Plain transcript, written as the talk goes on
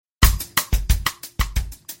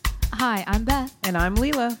Hi, I'm Beth. And I'm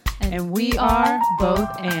Leela. And we are Both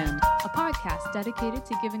And. A podcast dedicated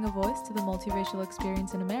to giving a voice to the multiracial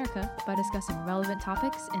experience in America by discussing relevant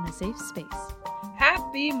topics in a safe space.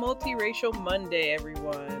 Happy Multiracial Monday,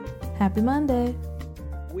 everyone. Happy Monday.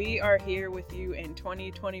 We are here with you in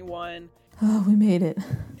 2021. Oh, we made it.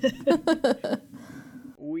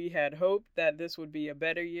 We had hoped that this would be a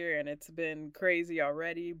better year, and it's been crazy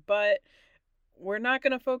already, but we're not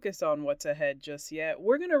going to focus on what's ahead just yet.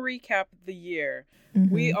 We're going to recap the year.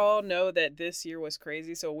 Mm-hmm. We all know that this year was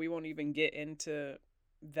crazy, so we won't even get into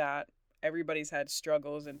that. Everybody's had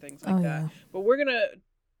struggles and things like that. Yeah. But we're going to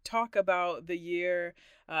talk about the year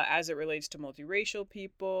as it relates to multiracial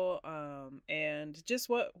people and just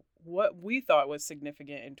what we thought was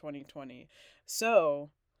significant in 2020. So,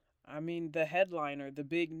 I mean, the headliner, the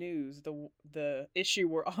big news, the issue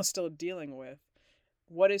we're all still dealing with.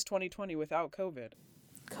 What is 2020 without COVID?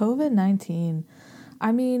 COVID-19.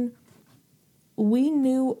 I mean, we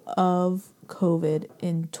knew of COVID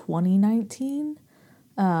in 2019,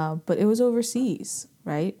 but it was overseas,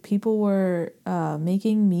 right? People were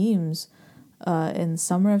making memes in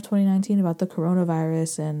summer of 2019 about the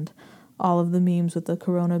coronavirus and all of the memes with the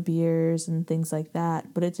Corona beers and things like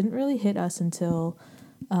that. But it didn't really hit us until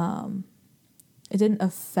it didn't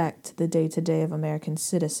affect the day-to-day of American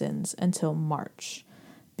citizens until March.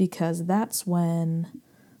 Because that's when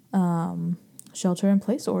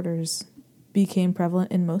shelter-in-place orders became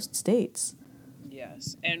prevalent in most states.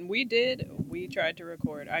 Yes, and we did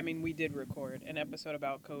record an episode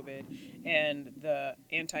about COVID and the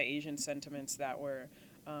anti-Asian sentiments that were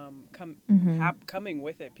coming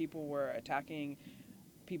with it. People were attacking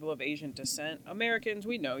people of Asian descent. Americans,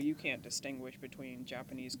 we know you can't distinguish between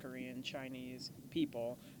Japanese, Korean, Chinese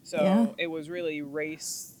people. So It was really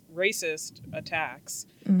racist attacks.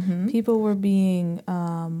 Mm-hmm. People were being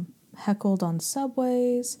heckled on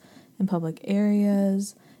subways, in public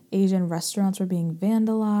areas. Asian restaurants were being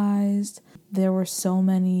vandalized. There were so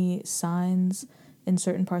many signs in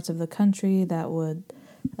certain parts of the country that would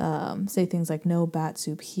say things like "no bat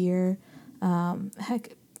soup here."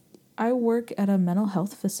 I work at a mental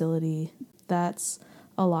health facility that's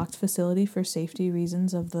a locked facility for safety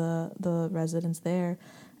reasons of the residents there.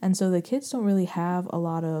 And so the kids don't really have a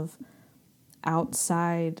lot of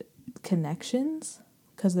outside connections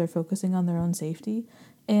because they're focusing on their own safety.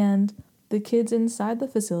 And the kids inside the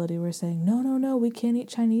facility were saying, no, we can't eat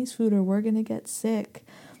Chinese food or we're going to get sick.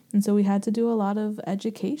 And so we had to do a lot of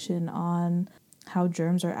education on how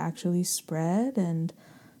germs are actually spread and,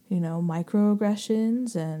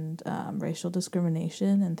 microaggressions and racial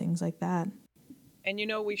discrimination and things like that. And,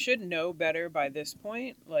 we should know better by this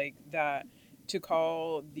point, like that to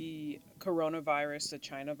call the coronavirus the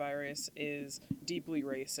China virus is deeply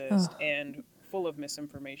racist and full of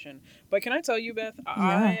misinformation. But can I tell you, Beth,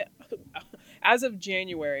 as of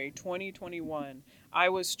January 2021, I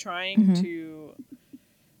was trying to...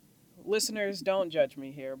 Listeners, don't judge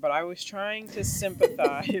me here, but I was trying to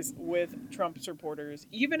sympathize with Trump supporters.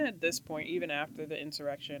 Even at this point, even after the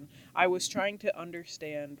insurrection, I was trying to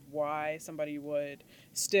understand why somebody would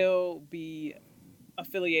still be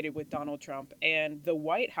affiliated with Donald Trump. And the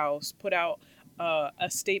White House put out a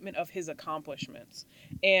statement of his accomplishments.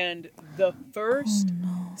 And the first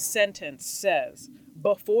sentence says,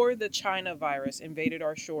 "Before the China virus invaded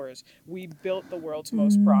our shores, we built the world's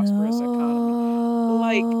most prosperous economy."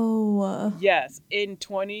 Yes, in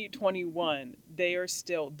 2021, they are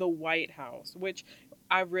still the White House, which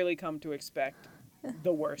I've really come to expect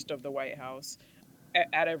the worst of the White House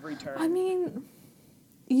at every turn. I mean,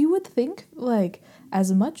 you would think,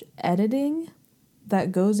 as much editing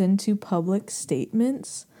that goes into public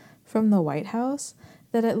statements from the White House,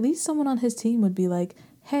 that at least someone on his team would be like,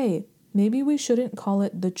 hey, maybe we shouldn't call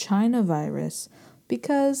it the China virus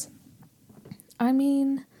because,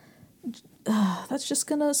 that's just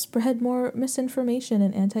going to spread more misinformation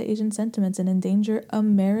and anti-Asian sentiments and endanger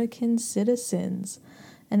American citizens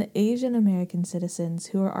and Asian American citizens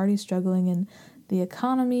who are already struggling in the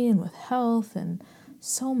economy and with health and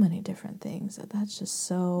so many different things. That's just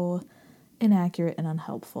so inaccurate and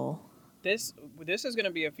unhelpful. This is going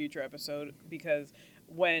to be a future episode because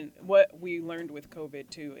what we learned with COVID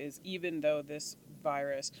too is even though this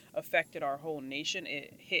virus affected our whole nation,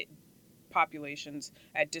 it hit populations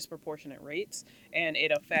at disproportionate rates and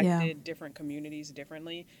it affected different communities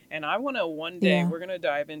differently. And I want to one day we're going to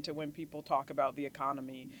dive into when people talk about the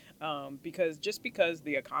economy because just because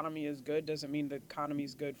the economy is good doesn't mean the economy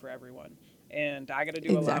is good for everyone. And I got to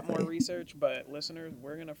do a lot more research, but listeners,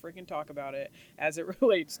 we're going to freaking talk about it as it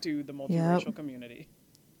relates to the multiracial community.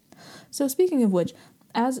 So speaking of which,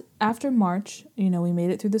 as after March, we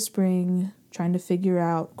made it through the spring, trying to figure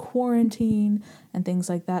out quarantine and things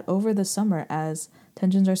like that over the summer as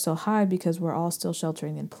tensions are still high because we're all still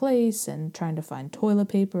sheltering in place and trying to find toilet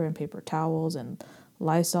paper and paper towels and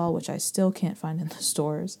Lysol, which I still can't find in the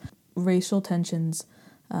stores. Racial tensions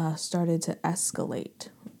started to escalate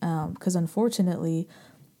because unfortunately,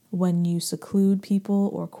 when you seclude people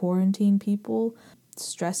or quarantine people,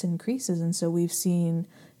 stress increases. And so we've seen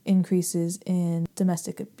increases in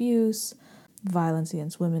domestic abuse, violence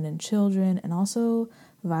against women and children, and also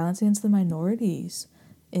violence against the minorities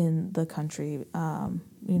in the country,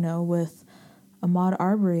 with Ahmaud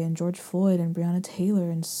Arbery and George Floyd and Breonna Taylor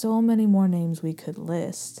and so many more names we could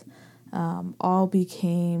list, all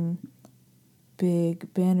became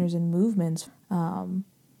big banners and movements,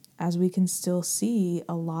 as we can still see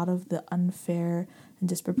a lot of the unfair and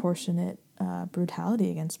disproportionate brutality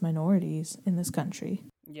against minorities in this country.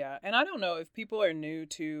 Yeah, and I don't know if people are new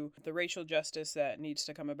to the racial justice that needs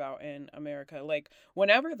to come about in America. Like,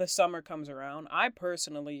 whenever the summer comes around, I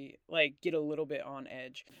personally, get a little bit on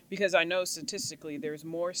edge because I know statistically there's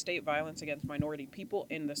more state violence against minority people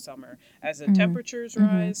in the summer. As the temperatures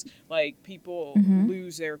rise, people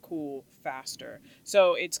lose their cool faster.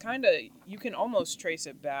 So it's kind of, you can almost trace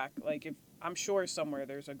it back. Like, if I'm sure somewhere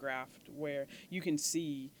there's a graph where you can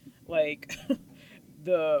see,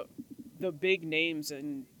 the big names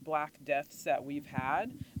and Black deaths that we've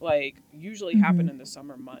had, usually happen in the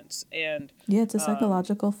summer months. And yeah, it's a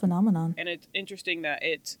psychological phenomenon. And it's interesting that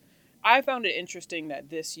I found it interesting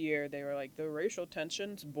that this year they were the racial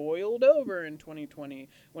tensions boiled over in 2020,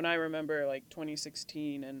 when I remember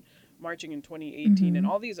 2016 and marching in 2018 and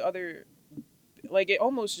all these other, it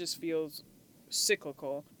almost just feels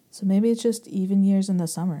cyclical. So maybe it's just even years in the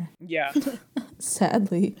summer. Yeah.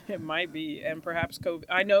 Sadly. It might be. And perhaps COVID.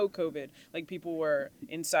 I know COVID. People were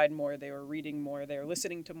inside more. They were reading more. They were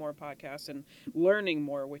listening to more podcasts and learning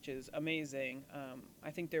more, which is amazing.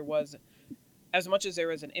 I think there was, as much as there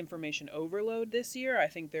was an information overload this year, I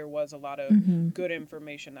think there was a lot of good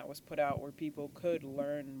information that was put out where people could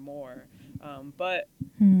learn more. But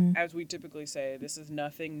as we typically say, this is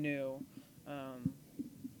nothing new.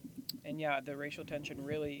 And yeah, the racial tension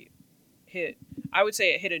really hit, I would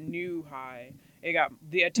say it hit a new high. It got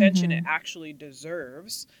the attention it actually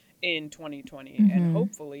deserves in 2020. And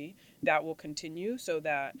hopefully that will continue so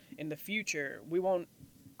that in the future,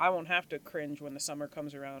 I won't have to cringe when the summer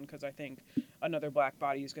comes around because I think another Black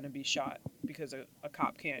body is going to be shot because a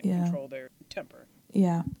cop can't control their temper.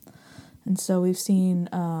 Yeah. And so we've seen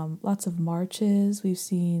lots of marches. We've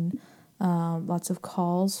seen lots of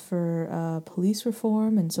calls for police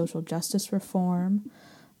reform and social justice reform.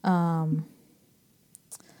 And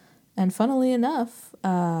funnily enough,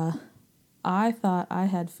 I thought I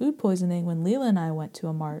had food poisoning when Leela and I went to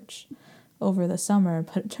a march over the summer,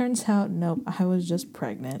 but it turns out, nope, I was just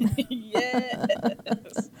pregnant.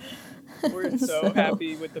 Yes! We're so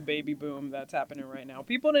happy with the baby boom that's happening right now.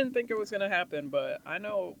 People didn't think it was going to happen, but I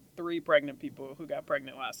know 3 pregnant people who got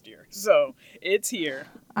pregnant last year. So it's here.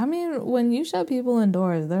 I mean, when you shut people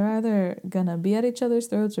indoors, they're either going to be at each other's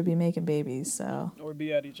throats or be making babies, so. Or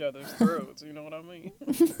be at each other's throats, you know what I mean?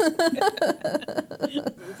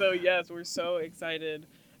 So yes, we're so excited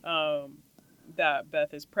that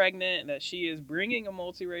Beth is pregnant and that she is bringing a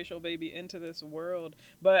multiracial baby into this world.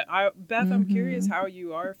 But Beth, I'm curious how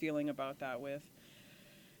you are feeling about that, with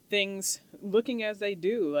things looking as they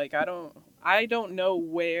do. I don't know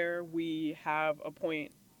where we have a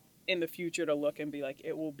point in the future to look and be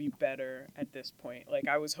it will be better at this point.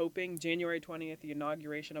 I was hoping January 20th, the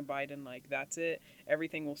inauguration of Biden, that's it.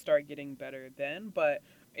 Everything will start getting better then. But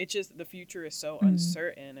it's just the future is so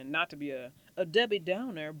uncertain, and not to be a Debbie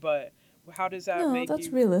Downer, but how does that make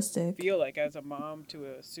you realistic. Feel as a mom to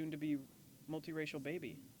a soon-to-be multiracial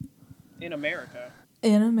baby in America?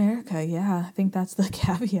 In America, yeah. I think that's the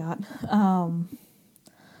caveat.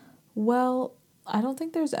 Well, I don't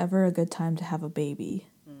think there's ever a good time to have a baby,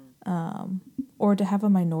 or to have a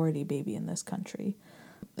minority baby in this country.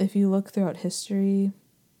 If you look throughout history,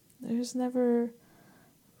 there's never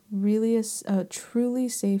really a truly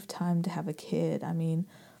safe time to have a kid. I mean,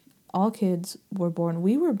 all kids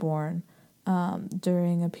we were born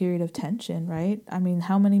during a period of tension, right? I mean,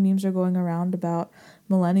 how many memes are going around about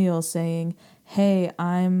millennials saying, hey,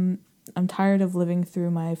 I'm tired of living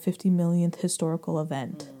through my 50 millionth historical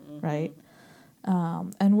event, right?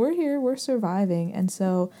 And we're here, we're surviving. And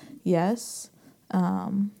so, yes,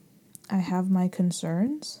 I have my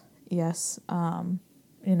concerns. Yes, I'm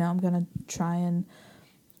going to try and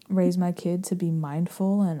raise my kid to be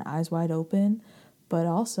mindful and eyes wide open, but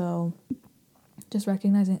also just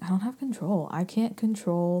recognizing I don't have control. I can't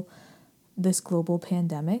control this global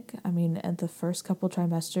pandemic. I mean, at the first couple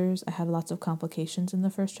trimesters, I had lots of complications in the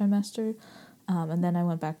first trimester. And then I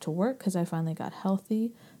went back to work because I finally got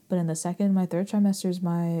healthy. But in the second, my third trimesters,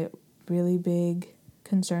 my really big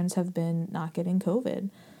concerns have been not getting COVID,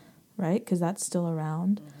 right? Because that's still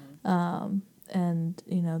around. And,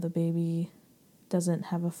 you know, the baby doesn't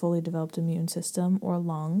have a fully developed immune system or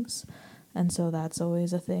lungs. And so that's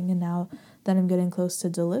always a thing. And now that I'm getting close to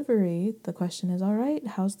delivery, the question is, all right,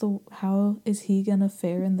 how is he going to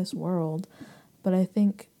fare in this world? But I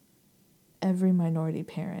think every minority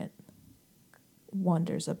parent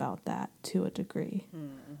wonders about that to a degree,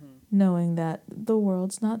 knowing that the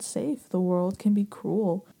world's not safe. The world can be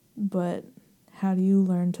cruel, but how do you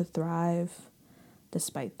learn to thrive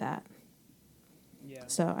despite that? Yeah.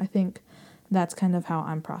 So I think that's kind of how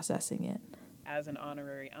I'm processing it. As an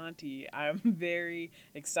honorary auntie, I'm very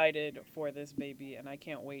excited for this baby, and I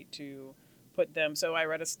can't wait to put them. So I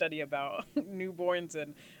read a study about newborns,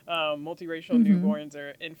 and multiracial newborns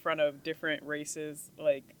are in front of different races,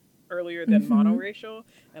 like earlier than monoracial.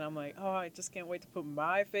 And I'm like, oh, I just can't wait to put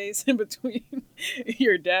my face in between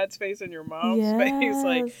your dad's face and your mom's face.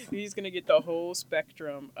 Like, he's gonna get the whole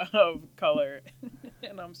spectrum of color,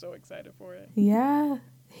 and I'm so excited for it. Yeah,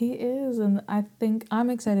 he is, and I think I'm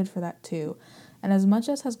excited for that too. And as much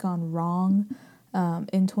as has gone wrong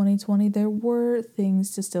in 2020, there were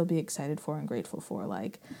things to still be excited for and grateful for.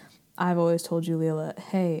 Like, I've always told you, Leela,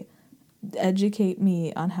 hey, educate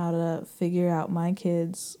me on how to figure out my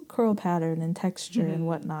kid's curl pattern and texture and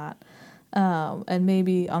whatnot. And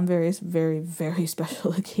maybe on various very, very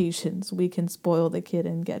special occasions, we can spoil the kid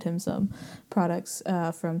and get him some products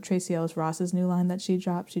from Tracy Ellis Ross's new line that she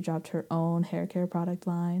dropped. She dropped her own hair care product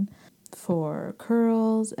line for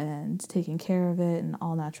curls and taking care of it in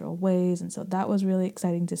all natural ways. And so that was really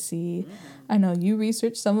exciting to see. I know you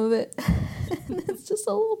researched some of it. It's just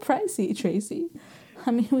a little pricey, Tracy. I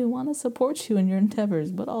mean, we want to support you in your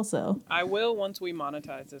endeavors, but also... I will once we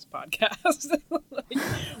monetize this podcast.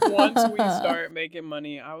 Once we start making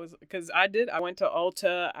money. I went to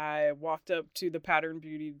Ulta. I walked up to the Pattern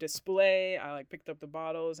Beauty display. I picked up the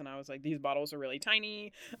bottles, and I was like, these bottles are really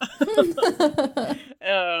tiny.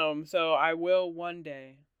 So I will one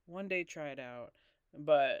day try it out.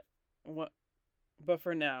 But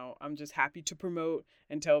for now, I'm just happy to promote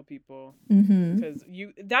and tell people, because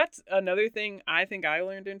that's another thing I think I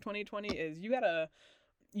learned in 2020 is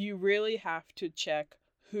you really have to check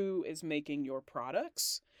who is making your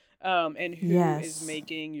products, and who is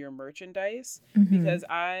making your merchandise, because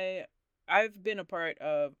I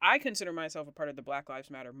consider myself a part of the Black Lives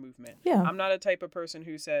Matter movement. Yeah. I'm not a type of person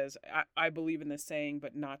who says, I believe in the saying,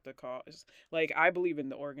 but not the cause. Like, I believe in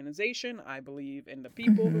the organization. I believe in the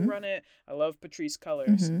people who run it. I love Patrice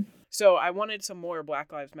Colors. So I wanted some more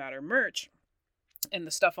Black Lives Matter merch, and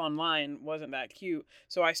the stuff online wasn't that cute.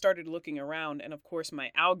 So I started looking around, and of course my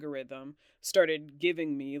algorithm started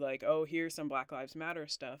giving me like, oh, here's some Black Lives Matter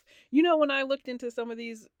stuff. You know, when I looked into some of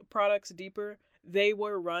these products deeper, they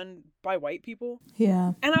were run by white people.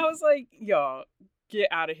 Yeah. And I was like, y'all, get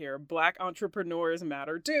out of here. Black entrepreneurs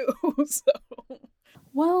matter too. So.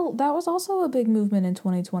 Well, that was also a big movement in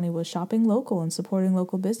 2020, was shopping local and supporting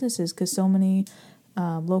local businesses, because so many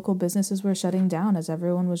local businesses were shutting down as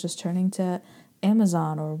everyone was just turning to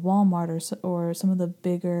Amazon or Walmart or some of the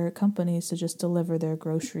bigger companies to just deliver their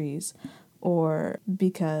groceries, or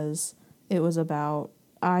because it was about,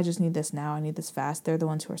 I just need this now, I need this fast. They're the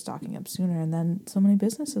ones who are stocking up sooner. And then so many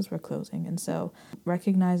businesses were closing. And so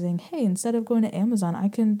recognizing, hey, instead of going to Amazon, I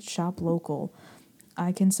can shop local.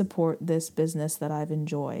 I can support this business that I've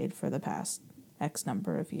enjoyed for the past X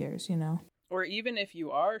number of years, you know? Or even if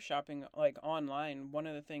you are shopping like online, one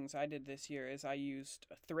of the things I did this year is I used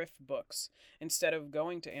thrift books instead of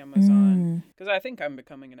going to Amazon, because I think I'm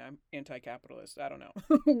becoming an anti-capitalist. I don't know.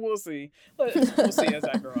 We'll see. We'll see as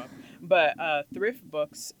I grow up. But thrift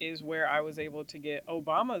books is where I was able to get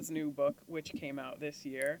Obama's new book, which came out this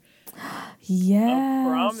year. Yes. A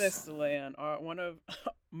Promised Land, one of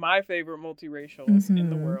my favorite multiracials in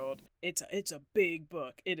the world. It's a big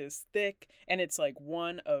book. It is thick, and it's like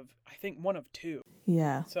one of two.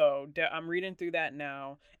 Yeah. So I'm reading through that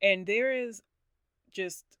now, and there's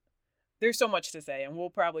so much to say, and we'll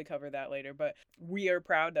probably cover that later. But we are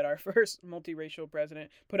proud that our first multiracial president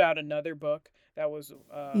put out another book that was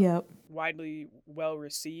widely well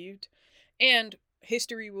received, and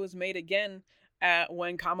history was made again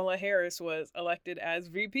when Kamala Harris was elected as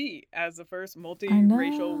VP, as the first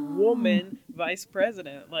multiracial woman vice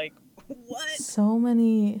president. Like, what? So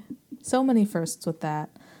many firsts with that.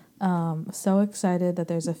 So excited that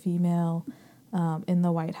there's a female in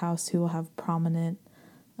the White House who will have prominent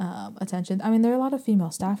attention. I mean, there are a lot of female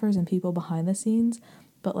staffers and people behind the scenes,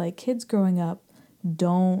 but like kids growing up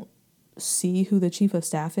don't see who the chief of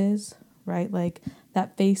staff is, right? Like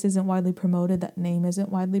that face isn't widely promoted, that name isn't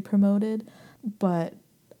widely promoted. But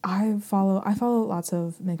I follow lots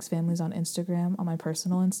of mixed families on Instagram, on my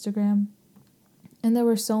personal Instagram, and there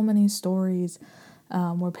were so many stories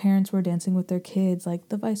where parents were dancing with their kids, like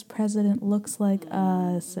the vice president looks like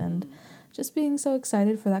us, and just being so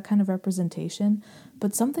excited for that kind of representation.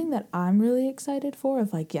 But something that I'm really excited for,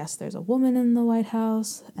 of like, yes, there's a woman in the White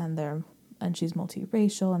House, and she's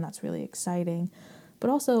multiracial, and that's really exciting. But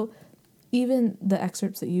also, even the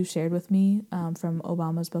excerpts that you shared with me from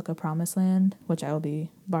Obama's book, A Promised Land, which I will be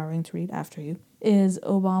borrowing to read after you, is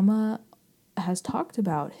Obama has talked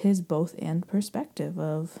about his both and perspective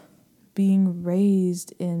of being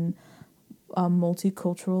raised in a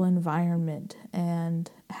multicultural environment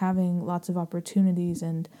and having lots of opportunities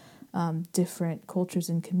and different cultures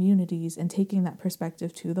and communities, and taking that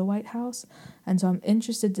perspective to the White House. And so I'm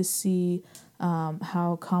interested to see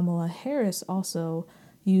how Kamala Harris also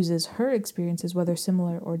uses her experiences, whether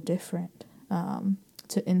similar or different,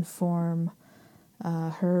 to inform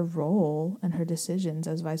her role and her decisions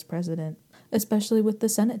as vice president, especially with the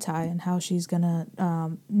Senate tie and how she's going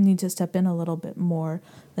to need to step in a little bit more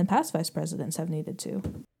than past vice presidents have needed to.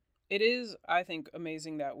 It is, I think,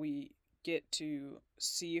 amazing that we get to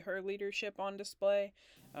see her leadership on display.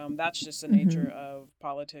 That's just the nature of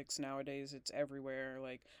politics nowadays. It's everywhere.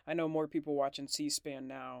 Like, I know more people watching C-SPAN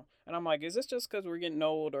now, and I'm like, is this just because we're getting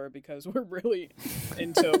old, or because we're really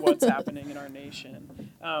into what's happening in our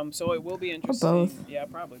nation? So it will be interesting. Or both. Yeah,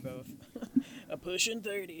 probably both. A pushing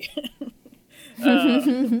 30.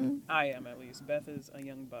 I am, at least. Beth is a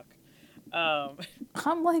young buck.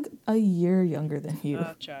 I'm like a year younger than you.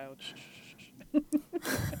 Child.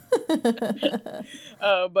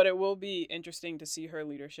 But it will be interesting to see her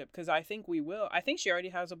leadership, because I think she already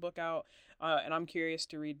has a book out, and I'm curious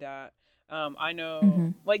to read that. I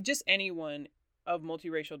know, like, just anyone of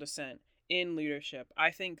multiracial descent in leadership,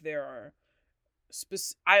 I think there are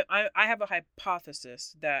I have a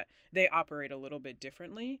hypothesis that they operate a little bit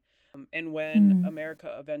differently. And when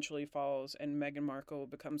America eventually falls and Meghan Markle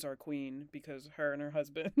becomes our queen because her and her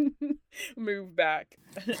husband move back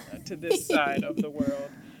to this side of the world,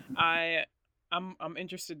 I'm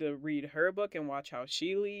interested to read her book and watch how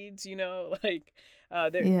she leads. Like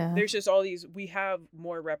there's just all these. We have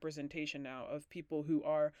more representation now of people who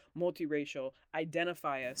are multiracial,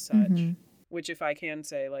 identify as such. Which, if I can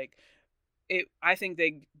say, like, I think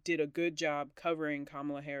they did a good job covering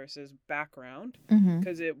Kamala Harris's background,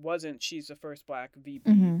 because it wasn't she's the first Black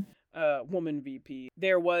VP, woman VP.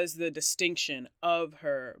 There was the distinction of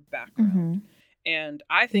her background. And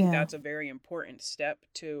I think that's a very important step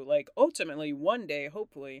to, like, ultimately one day,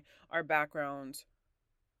 hopefully, our backgrounds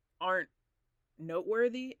aren't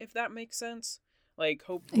noteworthy, if that makes sense. Like,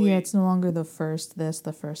 hopefully... Yeah, it's no longer the first this,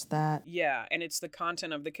 the first that. Yeah, and it's the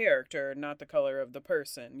content of the character, not the color of the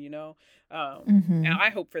person, And I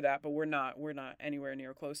hope for that, but we're not anywhere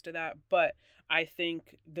near close to that. But I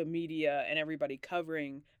think the media and everybody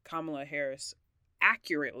covering Kamala Harris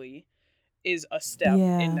accurately is a step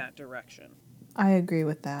in that direction. I agree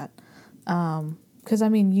with that. Because, I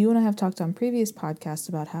mean, you and I have talked on previous podcasts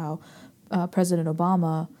about how President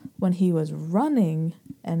Obama, when he was running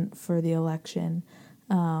for the election,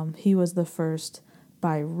 he was the first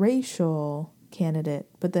biracial candidate,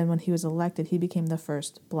 but then when he was elected, he became the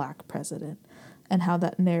first Black president, and how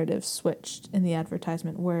that narrative switched in the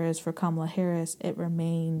advertisement, whereas for Kamala Harris, it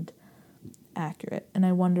remained accurate. And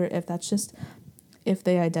I wonder if that's just if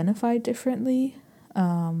they identified differently,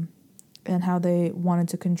 and how they wanted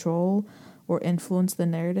to control or influence the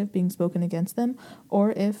narrative being spoken against them,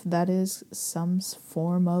 or if that is some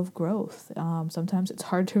form of growth. Sometimes it's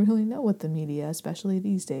hard to really know with the media, especially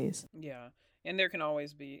these days. Yeah. And there can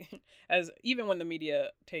always be, even when the media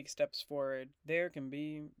takes steps forward, there can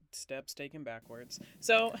be steps taken backwards.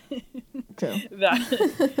 So True.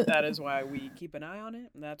 that is why we keep an eye on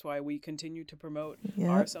it. And that's why we continue to promote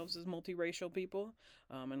ourselves as multiracial people.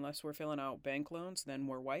 Unless we're filling out bank loans, then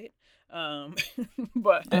we're white.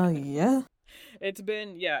 But it's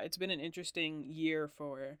been an interesting year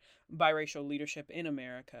for biracial leadership in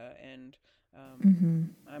America, and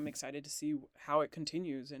I'm excited to see how it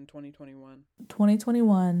continues in 2021.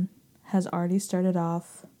 2021 has already started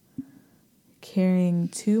off carrying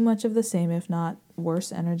too much of the same, if not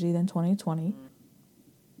worse, energy than 2020.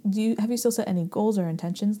 Have you still set any goals or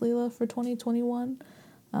intentions, Leela, for 2021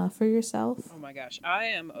 for yourself? Oh my gosh, I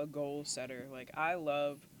am a goal setter. Like, I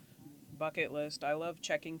love bucket list. I love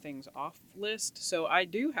checking things off list. So I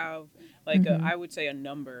do have, like, I would say a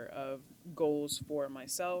number of goals for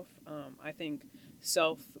myself. I think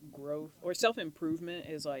self growth or self improvement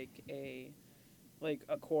is like a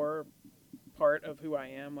core part of who I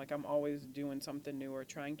am. Like I'm always doing something new or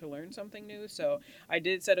trying to learn something new. So I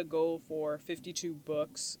did set a goal for 52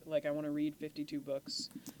 books. Like I want to read 52 books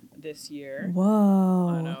this year. I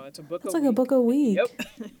Whoa. know, it's a book That's a like a week. book a week.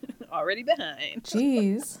 Yep. Already behind.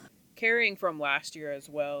 Jeez. Carrying from last year as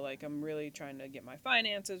well. Like I'm really trying to get my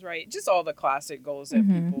finances right. Just all the classic goals that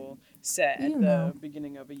people set at You the know.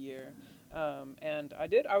 beginning of a year. And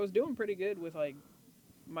I was doing pretty good with like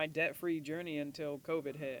my debt-free journey until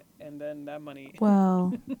COVID hit, and then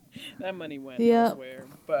Well, that money went yep. elsewhere.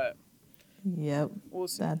 But Yep. we'll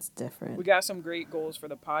see. That's different. We got some great goals for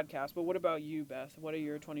the podcast, but what about you, Beth? What are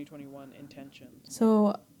your 2021 intentions?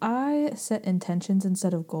 So I set intentions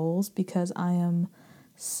instead of goals because I am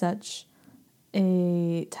such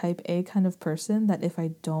a type A kind of person that if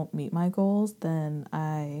I don't meet my goals, then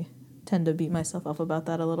I tend to beat myself up about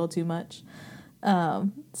that a little too much.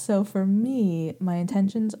 So for me, my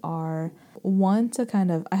intentions are one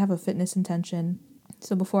to I have a fitness intention.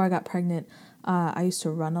 So before I got pregnant, I used to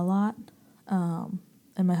run a lot.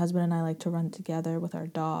 And my husband and I like to run together with our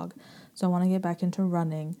dog. So I want to get back into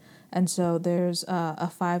running. And so there's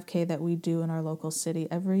a 5K that we do in our local city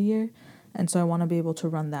every year. And so I want to be able to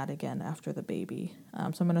run that again after the baby.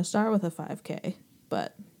 So I'm going to start with a 5K.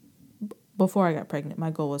 But before I got pregnant, my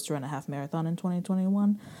goal was to run a half marathon in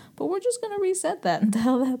 2021. But we're just going to reset that and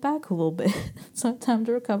dial that back a little bit. So I have time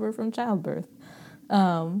to recover from childbirth.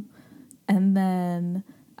 And then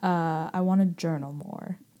I want to journal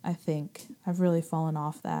more. I think I've really fallen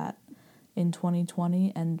off that in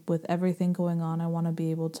 2020, and with everything going on, I want to be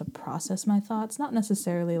able to process my thoughts, not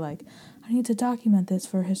necessarily like, I need to document this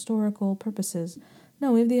for historical purposes.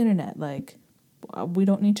 No, we have the internet. Like, we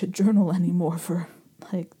don't need to journal anymore for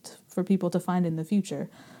people to find in the future.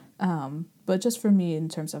 But just for me, in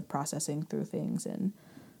terms of processing through things and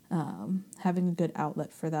having a good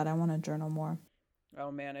outlet for that, I want to journal more. Oh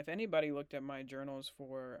man, if anybody looked at my journals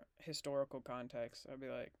for historical context, I'd be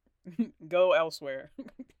like, go elsewhere.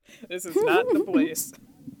 This is not the place.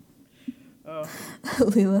 Oh.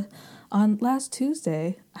 Leela, on last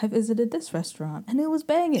Tuesday, I visited this restaurant and it was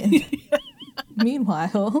banging.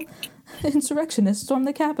 Meanwhile, insurrectionists stormed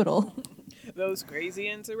the Capitol. Those crazy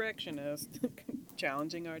insurrectionists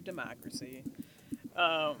challenging our democracy.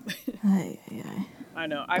 Aye. I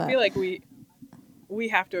know. I feel like we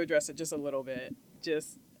have to address it just a little bit,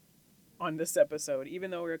 just on this episode,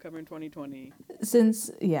 even though we're covering 2020. Since,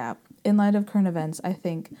 in light of current events, I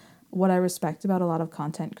think what I respect about a lot of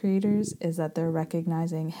content creators is that they're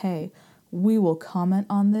recognizing, hey, we will comment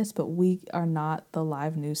on this, but we are not the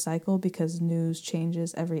live news cycle because news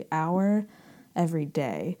changes every hour, every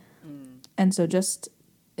day. And so just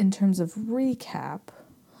in terms of recap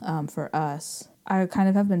for us, I kind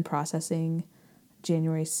of have been processing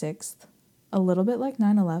January 6th a little bit like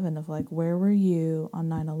 9/11 of like, where were you on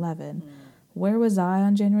 9/11? Where was I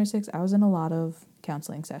on January 6th? I was in a lot of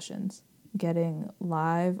counseling sessions, getting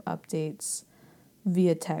live updates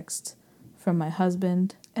via text from my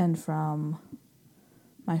husband and from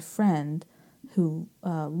my friend who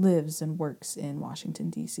lives and works in Washington,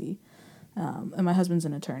 D.C. And my husband's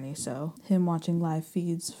an attorney, so him watching live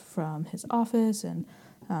feeds from his office and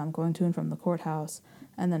going to and from the courthouse,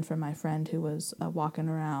 and then from my friend who was walking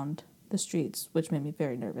around the streets, which made me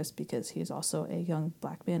very nervous because he's also a young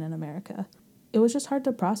black man in America. It was just hard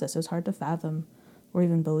to process. It was hard to fathom or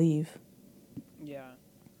even believe. Yeah.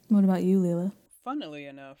 What about you, Leela? Funnily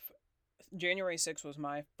enough, January 6th was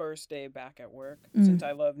my first day back at work. Since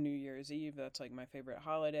I love New Year's Eve, that's like my favorite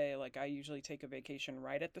holiday. Like I usually take a vacation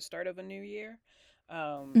right at the start of a new year.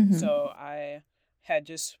 So I had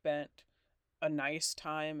just spent a nice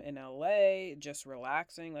time in LA, just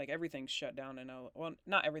relaxing. Like everything's shut down in LA. Well,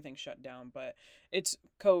 not everything's shut down, but it's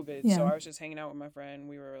COVID. Yeah. So I was just hanging out with my friend.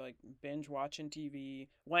 We were like binge watching TV,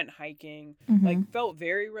 went hiking, Mm-hmm. like felt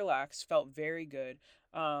very relaxed, felt very good.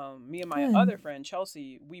 Me and my Good. other friend,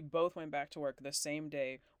 Chelsea, we both went back to work the same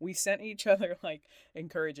day. We sent each other like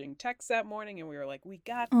encouraging texts that morning and we were like, we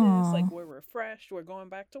got this. Aw. Like we're refreshed. We're going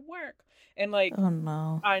back to work. And like, Oh,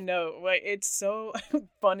 no. I know, like it's so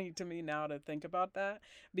funny to me now to think about that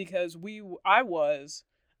because I was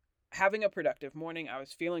having a productive morning. I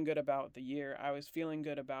was feeling good about the year. I was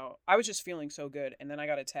just feeling so good. And then I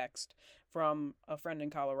got a text from a friend in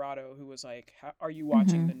Colorado who was like, are you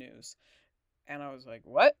watching the news? And I was like,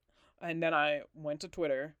 what? And then I went to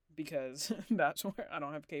Twitter because that's where I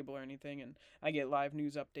don't have cable or anything. And I get live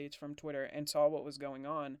news updates from Twitter and saw what was going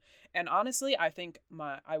on. And honestly, I think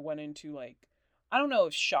I went into like I don't know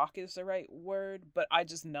if shock is the right word, but I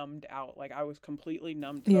just numbed out. Like I was completely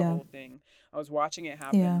numb to the Yeah. whole thing. I was watching it Yeah.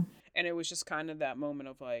 happen, and it was just kind of that moment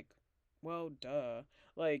of like, well, duh.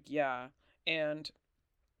 Like, yeah. And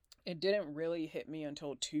it didn't really hit me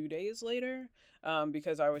until 2 days later,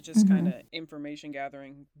 because I was just kind Mm-hmm. of information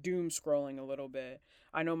gathering, doom scrolling a little bit.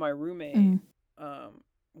 I know my roommate Mm.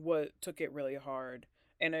 what took it really hard,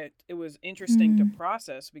 and it was interesting to Mm.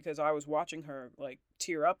 process because I was watching her like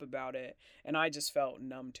tear up about it, and I just felt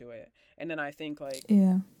numb to it. And then I think like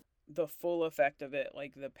Yeah. the full effect of it,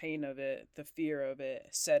 like the pain of it, the fear of it,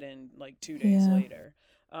 set in like 2 days Yeah. later.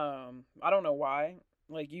 I don't know why.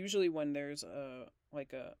 Like usually when there's a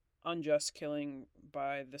unjust killing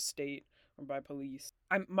by the state or by police,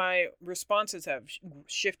 my responses have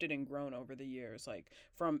shifted and grown over the years, like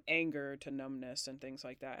from anger to numbness and things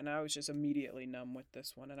like that. And I was just immediately numb with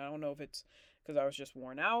this one, and I don't know if it's because I was just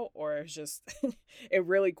worn out or it's just it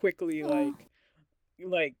really quickly Oh.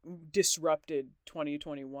 like disrupted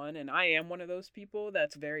 2021. And I am one of those people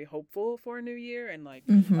that's very hopeful for a new year and like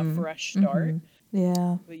a Mm-hmm. fresh Mm-hmm. start.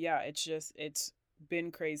 Yeah. But yeah, it's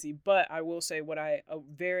been crazy. But I will say what I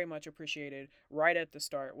very much appreciated right at the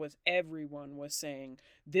start was everyone was saying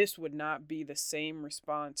this would not be the same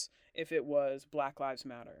response if it was Black Lives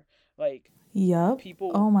Matter. Like Yup.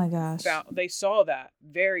 people Oh my gosh. found, they saw that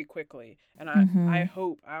very quickly. And I Mm-hmm.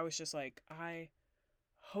 hope, I was just like, I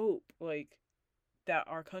hope like that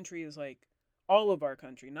our country is like all of our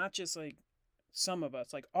country, not just like some of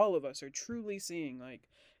us, like all of us are truly seeing like,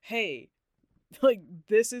 hey, like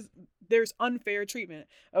this is, there's unfair treatment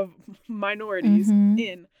of minorities Mm-hmm.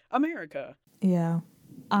 in America. Yeah.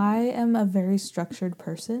 I am a very structured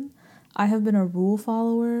person. I have been a rule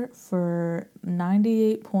follower for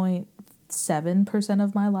 98.7%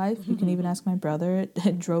 of my life. You can even ask my brother.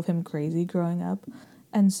 It drove him crazy growing up.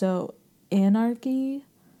 And so anarchy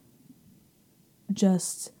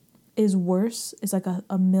just is worse. It's like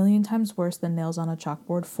a million times worse than nails on a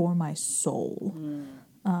chalkboard for my soul.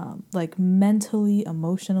 Like mentally,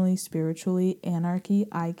 emotionally, spiritually, anarchy,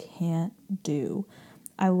 I can't do.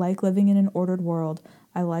 I like living in an ordered world.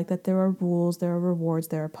 I like that there are rules, there are rewards,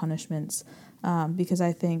 there are punishments, because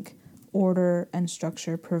I think order and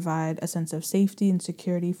structure provide a sense of safety and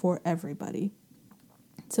security for everybody.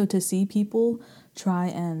 So to see people try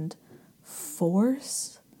and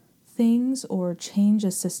force things or change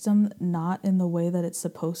a system not in the way that it's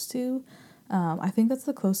supposed to, I think that's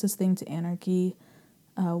the closest thing to anarchy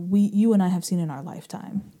you and I have seen in our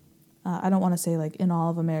lifetime. I don't want to say like in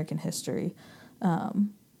all of American history,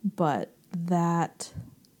 but that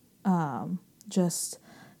just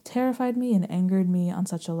terrified me and angered me on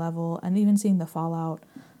such a level. And even seeing the fallout,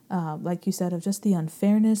 like you said, of just the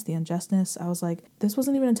unfairness, the unjustness, I was like, this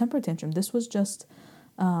wasn't even a temper tantrum. This was just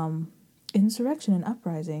insurrection and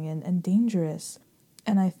uprising and dangerous.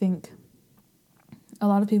 And I think a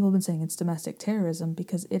lot of people have been saying it's domestic terrorism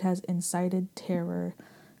because it has incited terror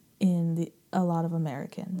in a lot of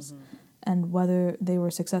Americans. Mm-hmm. And whether they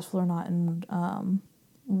were successful or not in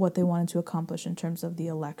what they wanted to accomplish in terms of the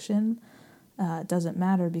election doesn't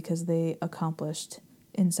matter because they accomplished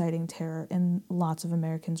inciting terror in lots of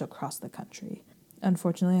Americans across the country.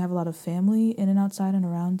 Unfortunately, I have a lot of family in and outside and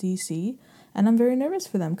around DC, and I'm very nervous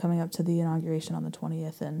for them coming up to the inauguration on the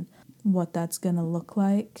 20th and what that's going to look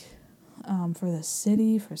like for the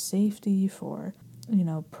city, for safety, for,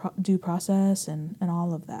 due process and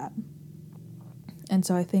all of that. And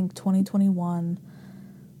so I think 2021,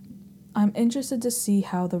 I'm interested to see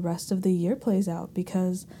how the rest of the year plays out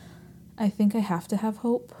because I think I have to have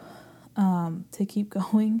hope to keep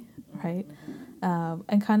going, right?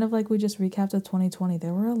 And kind of like we just recapped of 2020,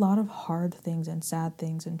 there were a lot of hard things and sad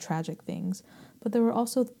things and tragic things, but there were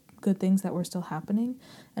also good things that were still happening.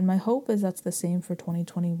 And my hope is that's the same for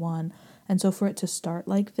 2021. And so for it to start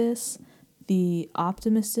like this, the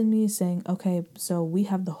optimist in me is saying, okay, so we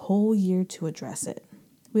have the whole year to address it.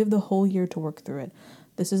 We have the whole year to work through it.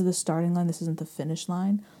 This is the starting line. This isn't the finish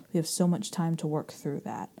line. We have so much time to work through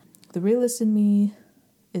that. The realist in me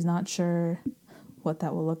is not sure what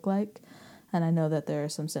that will look like. And I know that there are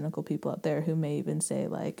some cynical people out there who may even say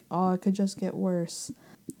like, oh, it could just get worse.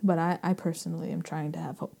 But I personally am trying to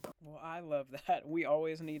have hope. Well, I love that. We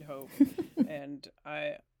always need hope. And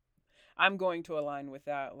I'm going to align with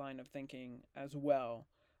that line of thinking as well,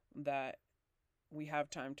 that we have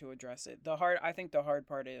time to address it. I think the hard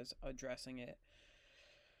part is addressing it.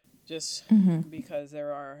 Just Mm-hmm. because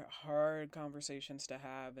there are hard conversations to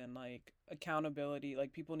have and like accountability,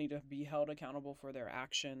 like people need to be held accountable for their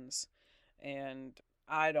actions. And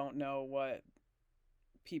I don't know what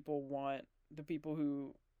people want, the people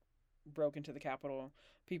who broke into the Capitol,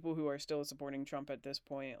 people who are still supporting Trump at this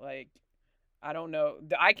point, like I don't know.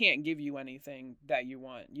 I can't give you anything that you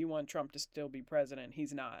want. You want Trump to still be president.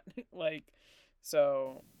 He's not. Like,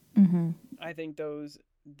 so Mm-hmm. I think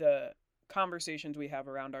the conversations we have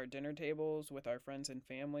around our dinner tables with our friends and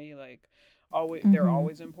family, like, always, they're Mm-hmm.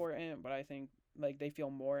 always important, but I think like they feel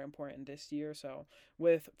more important this year. So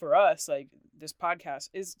for us, like, this podcast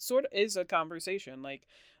is a conversation, like,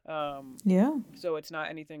 Yeah. so it's not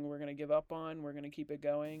anything we're gonna give up on. We're gonna keep it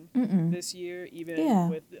going Mm-mm. this year, even Yeah.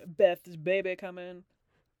 with Beth's baby coming.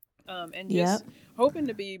 And Yep. just hoping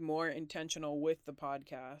to be more intentional with the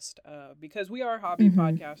podcast, because we are hobby Mm-hmm.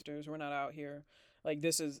 podcasters. We're not out here like,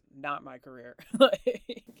 this is not my career.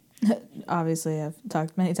 Like, Obviously, I've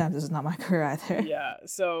talked many times. This is not my career either. yeah,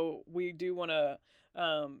 so we do want to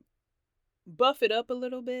buff it up a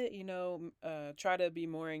little bit, try to be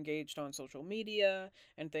more engaged on social media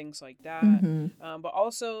and things like that, Mm-hmm. but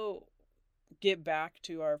also get back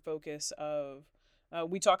to our focus of,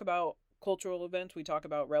 we talk about cultural events, we talk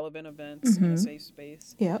about relevant events in a Mm-hmm. safe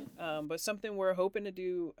space. Yep. But something we're hoping to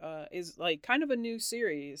do is like kind of a new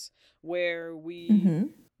series where we Mm-hmm.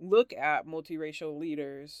 look at multiracial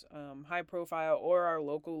leaders, high profile or our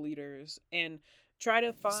local leaders, and try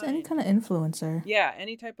to Just any find, kind of influencer. yeah,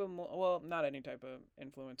 any type of, well, not any type of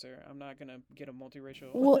influencer. I'm not going to get a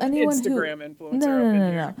multiracial Well, anyone who Instagram no influencer no up no in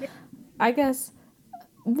no here. no. I guess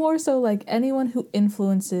more so like anyone who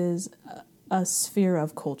influences a sphere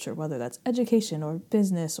of culture, whether that's education or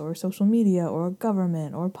business or social media or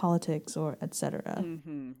government or politics or etc.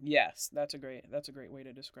 Yes, that's a great way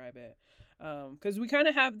to describe it. Because we kind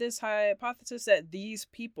of have this hypothesis that these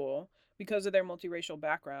people, because of their multiracial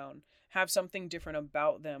background, have something different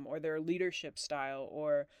about them, or their leadership style,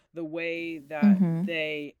 or the way that Mm-hmm.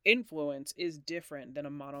 they influence is different than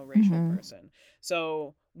a monoracial Mm-hmm. person.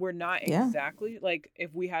 So we're not Yeah. exactly like,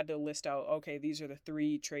 if we had to list out, okay, these are the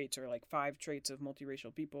 3 traits or like 5 traits of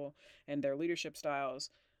multiracial people and their leadership styles.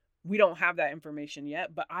 We don't have that information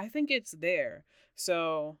yet, but I think it's there.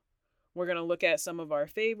 So we're going to look at some of our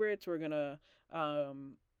favorites. We're going to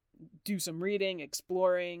do some reading,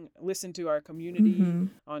 exploring, listen to our community Mm-hmm.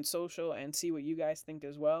 on social, and see what you guys think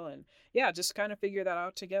as well. And yeah, just kind of figure that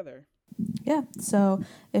out together. Yeah. So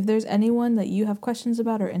if there's anyone that you have questions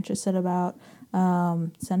about or interested about,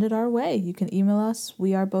 send it our way. You can email us,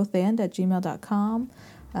 wearebothand@gmail.com.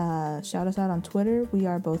 Shout us out on Twitter,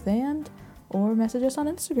 wearebothand, or message us on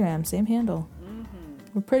Instagram, same handle.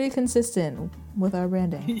 We're pretty consistent with our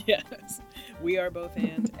branding. Yes, we are both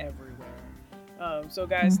hands everywhere. So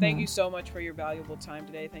guys, thank you so much for your valuable time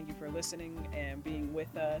today. Thank you for listening and being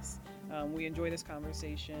with us. We enjoy this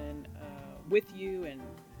conversation with you and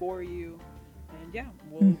for you. And yeah,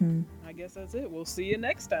 I guess that's it. We'll see you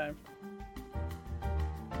next time.